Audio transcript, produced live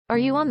Are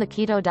you on the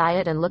keto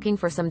diet and looking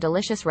for some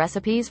delicious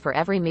recipes for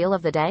every meal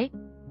of the day?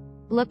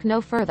 Look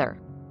no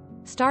further.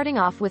 Starting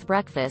off with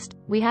breakfast,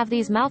 we have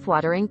these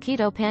mouthwatering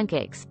keto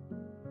pancakes.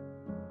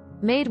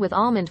 Made with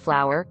almond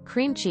flour,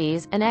 cream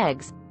cheese, and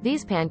eggs,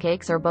 these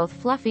pancakes are both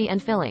fluffy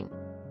and filling.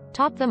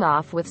 Top them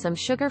off with some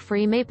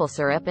sugar-free maple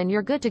syrup and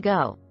you're good to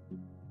go.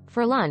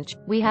 For lunch,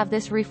 we have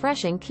this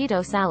refreshing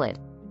keto salad.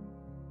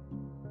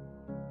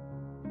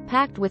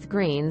 Packed with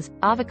greens,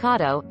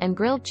 avocado, and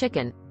grilled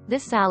chicken,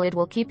 this salad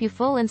will keep you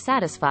full and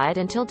satisfied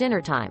until dinner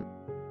time.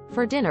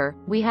 For dinner,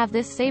 we have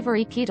this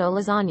savory keto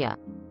lasagna.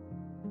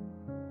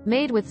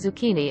 Made with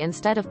zucchini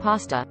instead of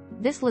pasta,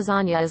 this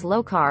lasagna is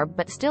low-carb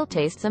but still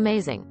tastes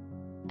amazing.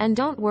 And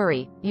don't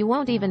worry, you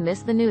won't even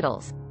miss the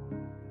noodles.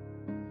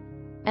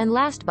 And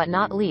last but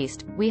not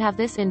least, we have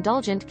this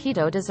indulgent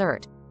keto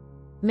dessert.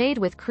 Made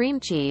with cream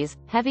cheese,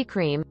 heavy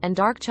cream, and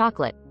dark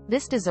chocolate,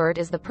 this dessert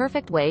is the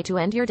perfect way to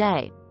end your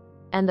day.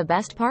 And the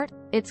best part?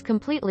 It's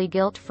completely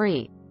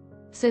guilt-free.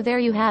 So there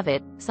you have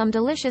it, some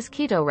delicious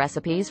keto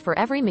recipes for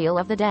every meal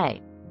of the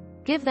day.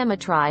 Give them a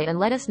try and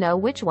let us know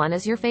which one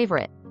is your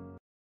favorite.